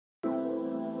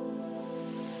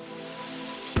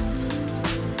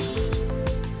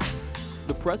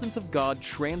presence of God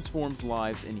transforms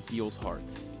lives and heals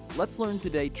hearts. Let's learn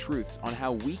today truths on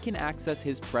how we can access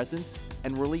His presence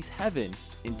and release heaven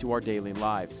into our daily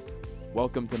lives.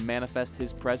 Welcome to Manifest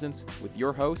His Presence with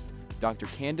your host, Dr.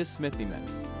 Candace Smithyman.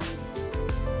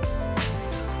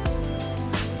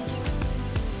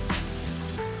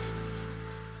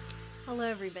 Hello,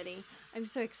 everybody. I'm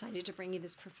so excited to bring you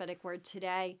this prophetic word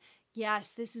today. Yes,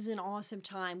 this is an awesome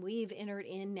time. We've entered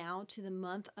in now to the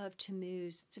month of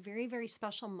Tammuz. It's a very, very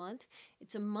special month.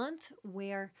 It's a month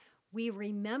where we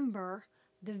remember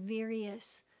the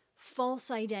various false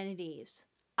identities,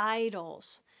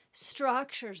 idols,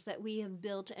 structures that we have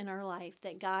built in our life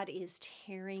that God is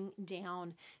tearing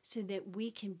down so that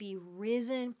we can be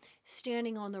risen,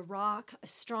 standing on the rock, a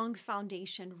strong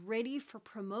foundation, ready for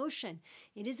promotion.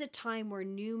 It is a time where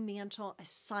new mantle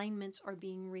assignments are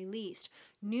being released.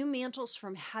 New mantles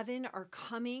from heaven are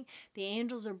coming. The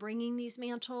angels are bringing these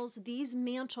mantles. These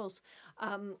mantles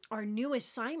are new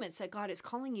assignments that God is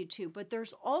calling you to, but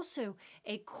there's also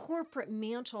a corporate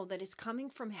mantle that is coming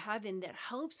from heaven that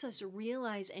helps us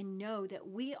realize and know that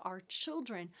we are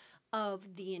children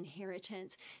of the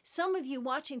inheritance. Some of you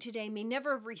watching today may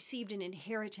never have received an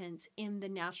inheritance in the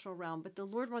natural realm, but the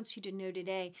Lord wants you to know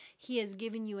today He has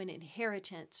given you an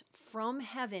inheritance from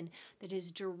heaven that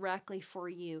is directly for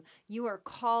you. You are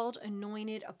called,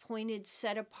 anointed, appointed,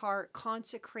 set apart,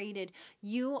 consecrated.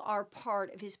 You are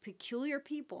part of His peculiar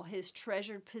people, His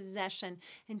treasured possession.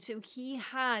 And so He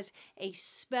has a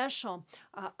special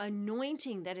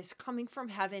anointing that is coming from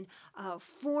heaven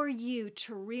for you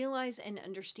to realize and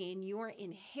understand your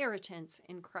inheritance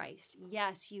in Christ.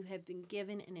 Yes, you have been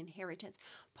given an inheritance.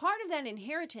 Part of that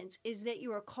inheritance is that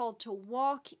you are called to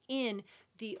walk in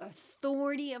the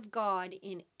authority of God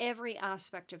in every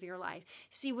aspect of your life.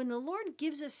 See, when the Lord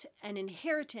gives us an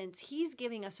inheritance, He's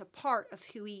giving us a part of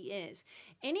who He is.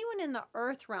 Anyone in the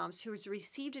earth realms who has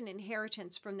received an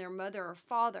inheritance from their mother or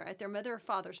father at their mother or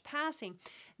father's passing,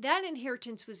 that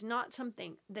inheritance was not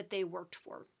something that they worked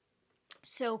for.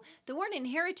 So the word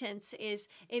inheritance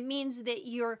it means that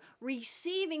you're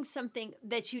receiving something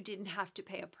that you didn't have to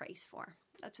pay a price for.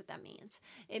 That's what that means.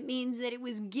 It means that it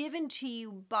was given to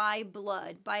you by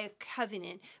blood, by a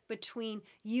covenant between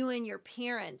you and your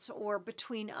parents or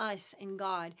between us and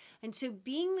God. And so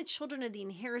being the children of the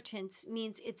inheritance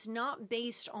means it's not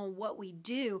based on what we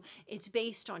do, it's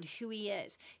based on who He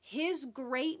is. His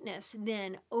greatness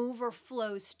then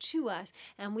overflows to us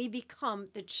and we become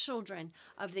the children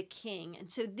of the King.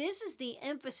 And so this is the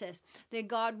emphasis that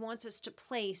God wants us to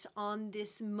place on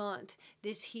this month,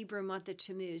 this Hebrew month of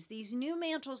Tammuz. These new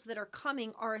mantles that are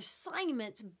coming are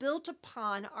assignments built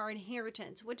upon our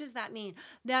inheritance. What does that mean?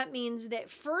 That means that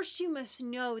first you must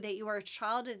know that you are a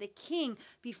child of the King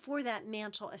before that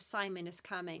mantle assignment is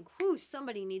coming. Whew,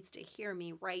 somebody needs to hear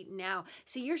me right now.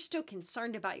 See, you're still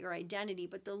concerned about your identity,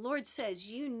 but the Lord says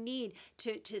you need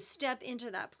to step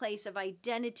into that place of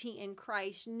identity in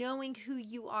Christ, knowing who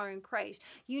you are in Christ.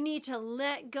 You need to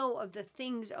let go of the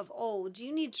things of old.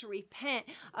 You need to repent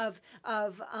of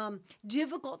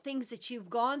difficult things that you've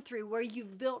gone through where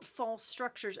you've built false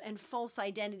structures and false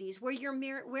identities, where you're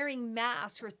wearing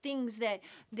masks or things that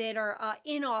are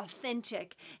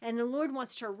inauthentic. And the Lord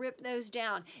wants to rip those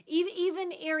down.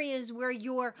 Even areas where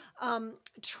you're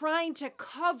trying to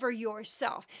cover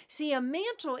yourself. See, a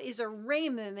mantle is a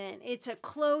raiment. It's a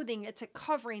clothing. It's a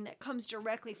covering that comes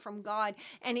directly from God.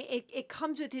 And it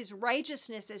comes with His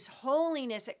righteousness, His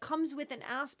holiness. It comes with an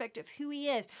aspect of who He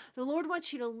is. The Lord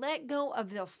wants you to let go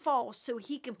of the false so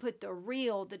He can put the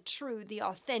real, the true, the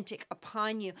authentic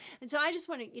upon you. And so I just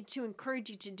wanted to encourage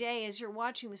you today as you're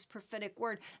watching this prophetic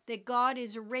word that God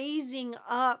is raising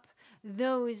up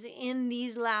those in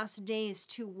these last days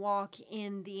to walk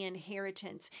in the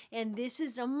inheritance. And this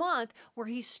is a month where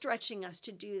He's stretching us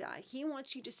to do that. He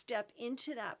wants you to step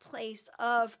into that place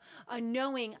of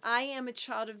knowing I am a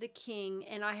child of the King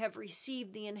and I have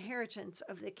received the inheritance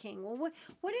of the King. Well,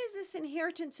 what is this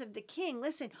inheritance of the King?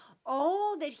 Listen,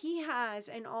 all that He has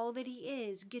and all that He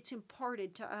is gets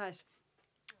imparted to us.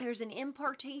 There's an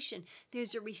impartation.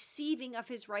 There's a receiving of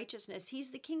His righteousness. He's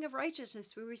the King of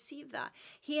righteousness. We receive that.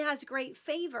 He has great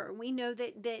favor. We know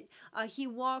that He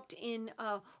walked in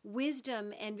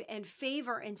wisdom and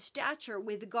favor and stature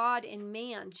with God and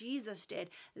man. Jesus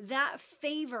did. That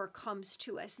favor comes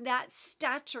to us. That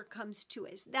stature comes to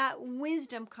us. That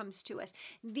wisdom comes to us.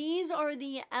 These are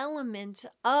the elements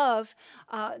of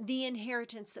the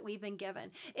inheritance that we've been given.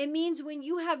 It means when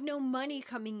you have no money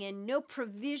coming in, no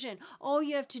provision, all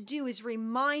you have to do is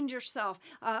remind yourself,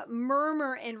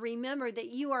 murmur and remember that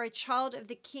you are a child of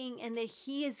the King and that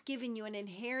he has given you an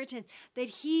inheritance, that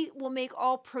he will make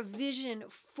all provision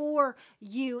for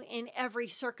you in every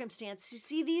circumstance. You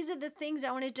see, these are the things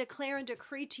I want to declare and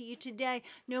decree to you today.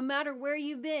 No matter where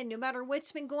you've been, no matter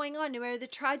what's been going on, no matter the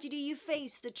tragedy you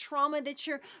face, the trauma that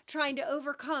you're trying to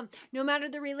overcome, no matter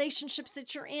the relationships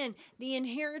that you're in, the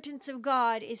inheritance of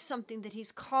God is something that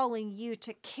he's calling you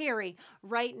to carry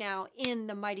right now in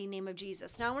the mighty name of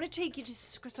Jesus. Now, I want to take you to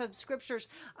some scriptures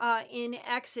in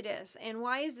Exodus. And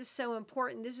why is this so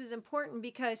important? This is important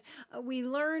because we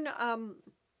learn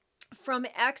from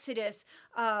Exodus,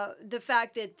 the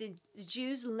fact that the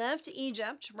Jews left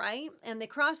Egypt, right? And they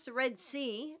crossed the Red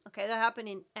Sea. Okay, that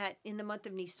happened in the month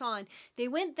of Nisan. They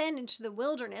went then into the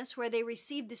wilderness where they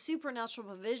received the supernatural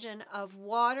provision of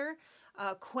water,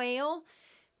 quail,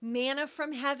 manna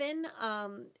from heaven.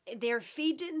 Their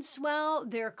feet didn't swell.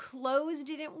 Their clothes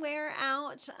didn't wear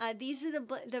out. These are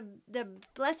the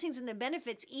blessings and the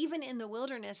benefits, even in the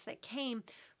wilderness, that came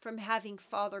from having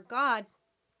Father God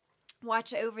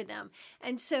watch over them.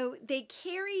 And so they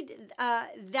carried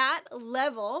that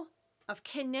level of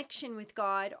connection with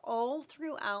God all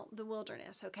throughout the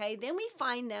wilderness, okay? Then we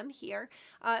find them here.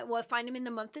 We'll find them in the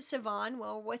month of Sivan.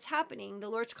 Well, what's happening? The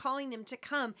Lord's calling them to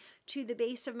come to the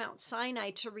base of Mount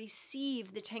Sinai to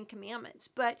receive the Ten Commandments.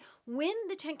 But when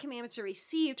the Ten Commandments are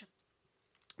received,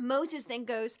 Moses then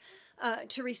goes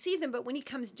to receive them, but when he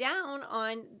comes down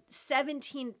on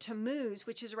 17 Tammuz,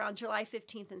 which is around July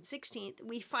 15th and 16th,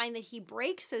 we find that he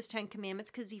breaks those 10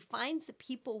 commandments because he finds the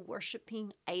people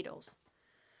worshiping idols.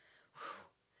 Whew.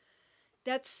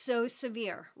 That's so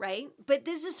severe, right? But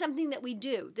this is something that we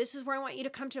do. This is where I want you to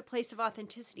come to a place of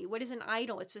authenticity. What is an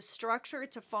idol? It's a structure.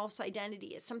 It's a false identity.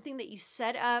 It's something that you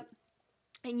set up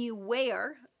and you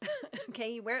wear,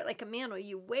 okay? You wear it like a mantle.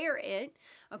 You wear it,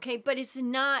 okay? But it's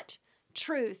not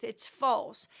truth. It's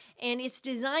false. And it's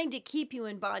designed to keep you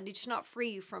in bondage, not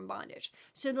free you from bondage.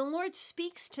 So the Lord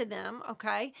speaks to them,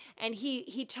 okay? And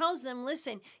he tells them,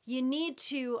 listen, you need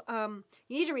to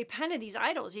repent of these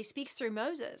idols. He speaks through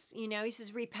Moses. He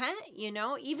says, repent,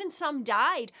 even some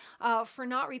died for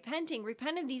not repenting.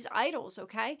 Repent of these idols,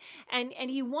 okay? And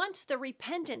he wants the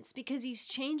repentance because he's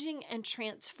changing and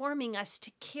transforming us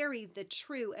to carry the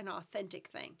true and authentic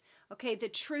thing. Okay, the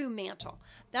true mantle.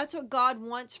 That's what God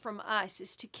wants from us,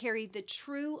 is to carry the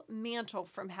true mantle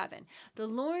from heaven. The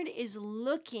Lord is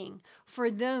looking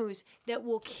for those that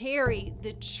will carry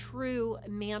the true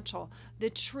mantle, the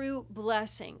true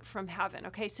blessing from heaven.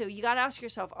 Okay, so you got to ask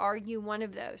yourself, are you one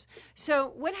of those?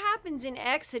 So what happens in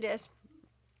Exodus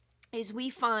is we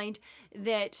find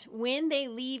that when they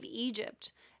leave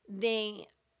Egypt, they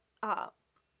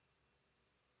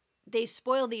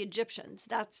spoil the Egyptians.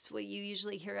 That's what you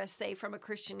usually hear us say from a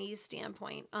Christianese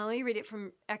standpoint. Let me read it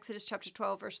from Exodus chapter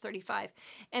 12, verse 35.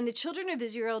 And the children of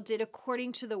Israel did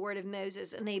according to the word of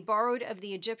Moses, and they borrowed of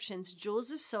the Egyptians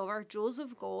jewels of silver, jewels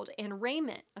of gold, and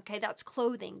raiment. Okay, that's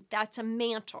clothing. That's a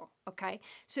mantle. Okay,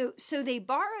 so they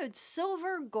borrowed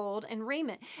silver, gold, and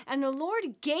raiment. And the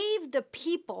Lord gave the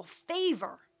people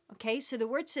favor. Okay, so the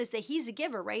word says that he's a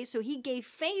giver, right? So he gave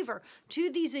favor to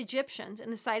these Egyptians in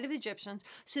the sight of Egyptians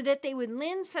so that they would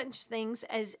lend such things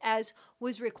as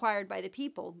was required by the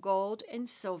people, gold and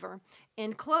silver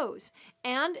and clothes.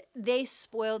 And they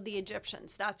spoiled the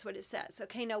Egyptians. That's what it says.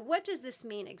 Okay, now what does this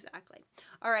mean exactly?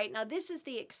 All right, now this is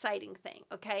the exciting thing,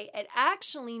 okay? It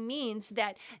actually means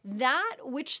that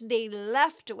which they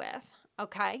left with,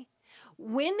 okay,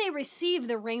 when they received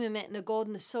the raiment and the gold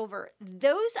and the silver,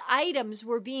 those items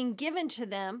were being given to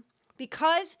them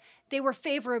because they were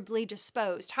favorably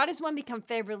disposed. How does one become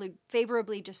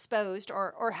favorably disposed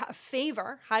or have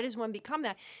favor? How does one become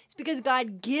that? It's because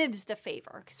God gives the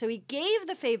favor. So he gave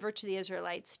the favor to the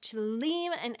Israelites to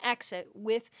leave and exit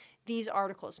with these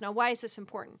articles. Now, why is this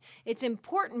important? It's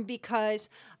important because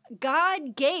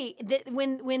God gave that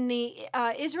when the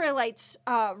Israelites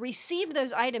received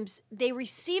those items, they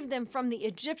received them from the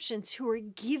Egyptians who were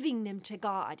giving them to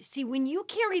God. See, when you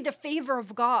carry the favor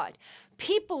of God,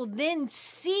 people then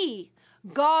see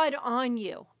God on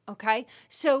you. Okay,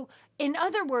 so in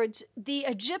other words, the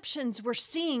Egyptians were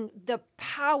seeing the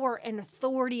power and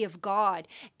authority of God,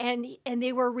 and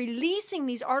they were releasing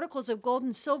these articles of gold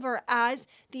and silver as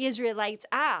the Israelites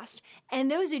asked, and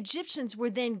those Egyptians were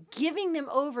then giving them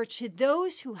over to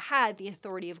those who had the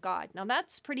authority of God. Now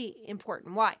that's pretty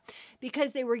important. Why?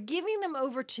 Because they were giving them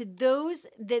over to those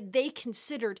that they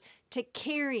considered to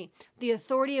carry the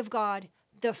authority of God,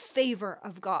 the favor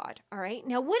of God. All right.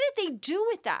 Now, what did they do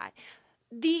with that?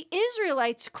 The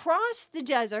Israelites crossed the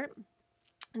desert.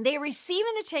 They received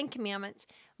the Ten Commandments.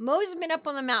 Moses had been up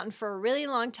on the mountain for a really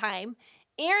long time.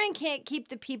 Aaron can't keep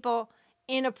the people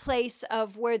in a place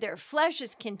of where their flesh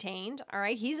is contained. All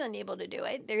right, he's unable to do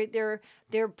it.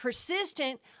 They're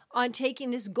persistent on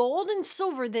taking this gold and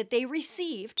silver that they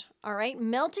received, all right,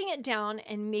 melting it down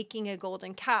and making a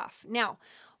golden calf. Now,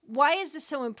 why is this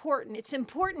so important? It's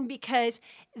important because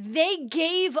they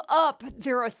gave up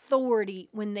their authority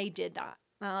when they did that.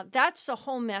 That's the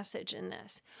whole message in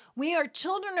this. We are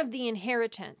children of the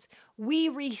inheritance. We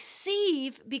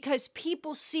receive because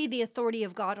people see the authority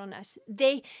of God on us.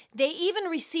 They even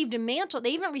received a mantle. They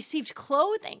even received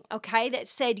clothing, okay, that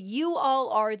said, you all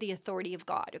are the authority of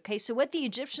God, okay? So what the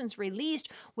Egyptians released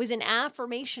was an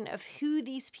affirmation of who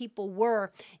these people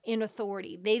were in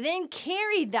authority. They then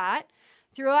carried that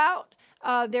throughout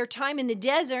their time in the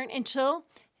desert until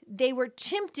they were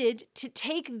tempted to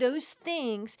take those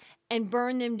things and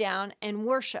burn them down and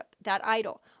worship that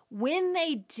idol. When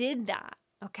they did that,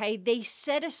 okay, they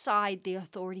set aside the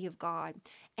authority of God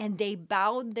and they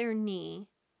bowed their knee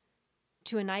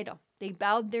to an idol. They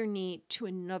bowed their knee to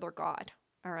another god.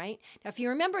 All right. Now, if you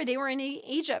remember, they were in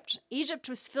Egypt. Egypt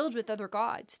was filled with other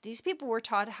gods. These people were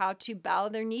taught how to bow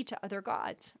their knee to other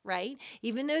gods, right?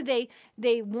 Even though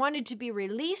they wanted to be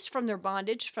released from their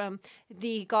bondage from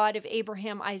the God of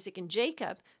Abraham, Isaac, and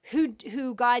Jacob,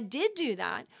 who God did do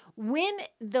that, when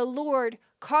the Lord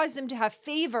caused them to have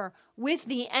favor with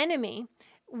the enemy,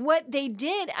 what they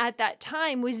did at that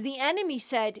time was the enemy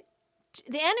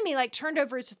turned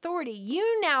over his authority.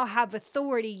 You now have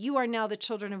authority. You are now the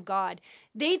children of God.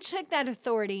 They took that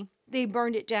authority, they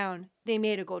burned it down, they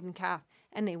made a golden calf,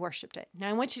 and they worshiped it. Now,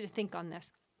 I want you to think on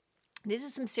this. This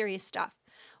is some serious stuff.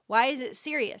 Why is it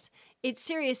serious? It's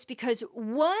serious because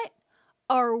what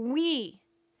are we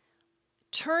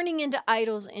turning into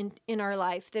idols in our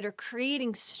life that are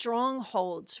creating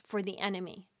strongholds for the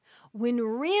enemy, when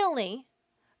really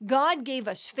God gave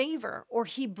us favor or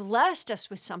he blessed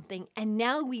us with something and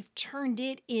now we've turned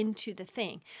it into the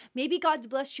thing. Maybe God's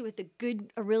blessed you with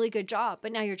a really good job,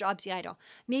 but now your job's the idol.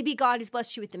 Maybe God has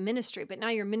blessed you with the ministry, but now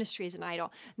your ministry is an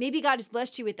idol. Maybe God has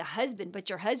blessed you with the husband, but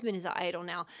your husband is an idol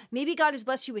now. Maybe God has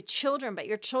blessed you with children, but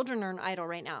your children are an idol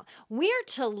right now. We're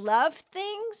to love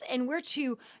things and we're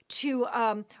to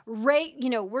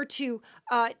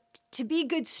be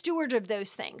good steward of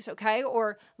those things, okay?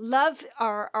 Or love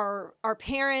our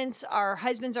parents, our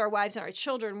husbands, our wives, and our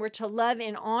children. We're to love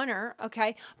and honor,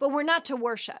 okay? But we're not to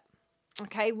worship,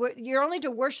 okay? You're only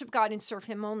to worship God and serve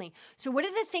him only. So what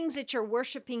are the things that you're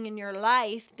worshiping in your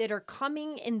life that are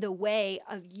coming in the way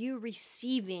of you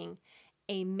receiving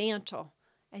a mantle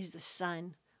as the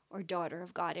son or daughter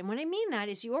of God? And what I mean that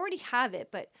is you already have it,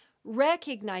 but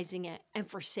recognizing it and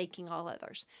forsaking all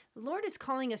others. The Lord is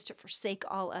calling us to forsake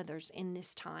all others in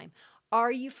this time.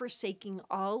 Are you forsaking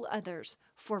all others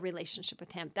for relationship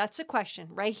with him? That's a question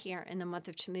right here in the month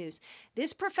of Tammuz.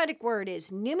 This prophetic word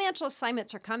is new mantle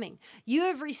assignments are coming. You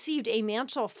have received a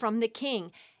mantle from the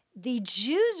king. The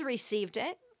Jews received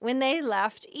it when they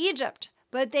left Egypt,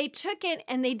 but they took it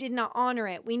and they did not honor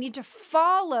it. We need to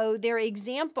follow their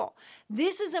example.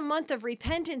 This is a month of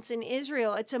repentance in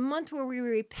Israel. It's a month where we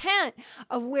repent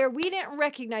of where we didn't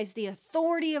recognize the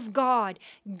authority of God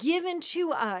given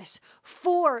to us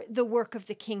for the work of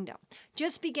the kingdom.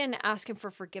 Just begin to ask him for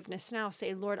forgiveness now.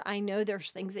 Say, Lord, I know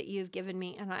there's things that you've given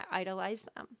me and I idolize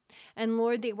them. And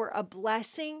Lord, they were a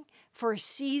blessing for a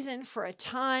season, for a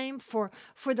time, for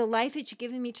the life that you've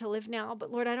given me to live now.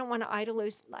 But Lord, I don't want to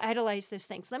idolize those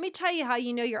things. Let me tell you how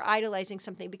you know you're idolizing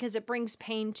something, because it brings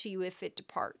pain to you if it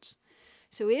departs.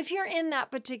 So if you're in that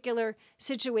particular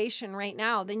situation right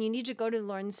now, then you need to go to the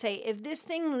Lord and say, if this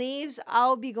thing leaves,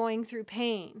 I'll be going through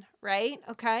pain, right?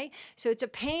 Okay? So it's a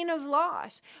pain of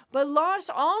loss. But loss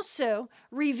also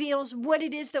reveals what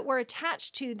it is that we're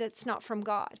attached to that's not from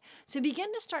God. So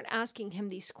begin to start asking him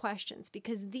these questions,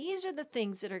 because these are the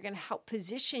things that are going to help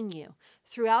position you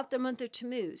throughout the month of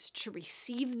Tammuz to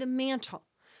receive the mantle.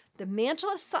 The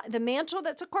mantle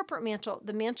that's a corporate mantle,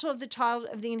 the mantle of the child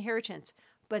of the inheritance,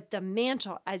 but the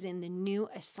mantle as in the new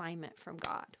assignment from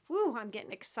God. Woo, I'm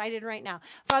getting excited right now.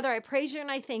 Father, I praise you and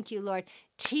I thank you, Lord.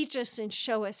 Teach us and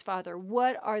show us, Father,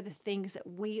 what are the things that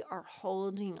we are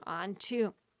holding on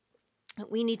to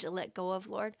that we need to let go of,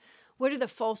 Lord? What are the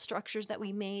false structures that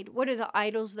we made? What are the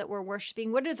idols that we're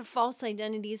worshiping? What are the false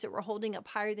identities that we're holding up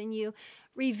higher than you?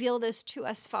 Reveal this to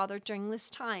us, Father, during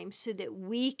this time so that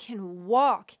we can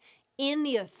walk in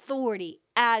the authority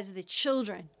as the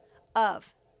children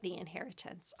of the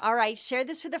inheritance. All right, share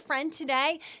this with a friend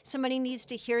today. Somebody needs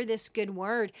to hear this good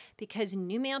word, because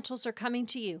new mantles are coming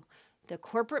to you. The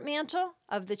corporate mantle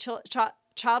of the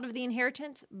child of the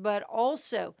inheritance, but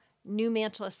also new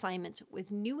mantle assignments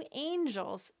with new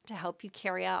angels to help you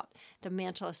carry out the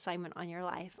mantle assignment on your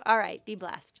life. All right, be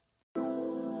blessed.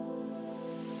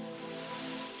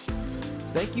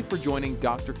 Thank you for joining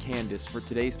Dr. Candace for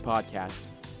today's podcast.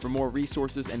 For more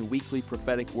resources and weekly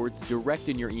prophetic words direct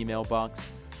in your email box,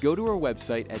 go to our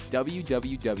website at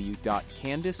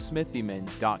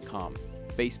www.candacesmithyman.com,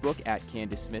 Facebook at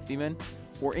Candace Smithyman,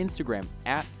 or Instagram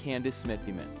at Candace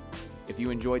Smithyman. If you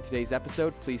enjoyed today's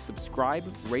episode, please subscribe,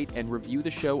 rate, and review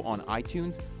the show on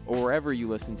iTunes or wherever you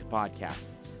listen to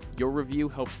podcasts. Your review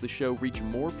helps the show reach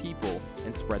more people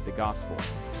and spread the gospel.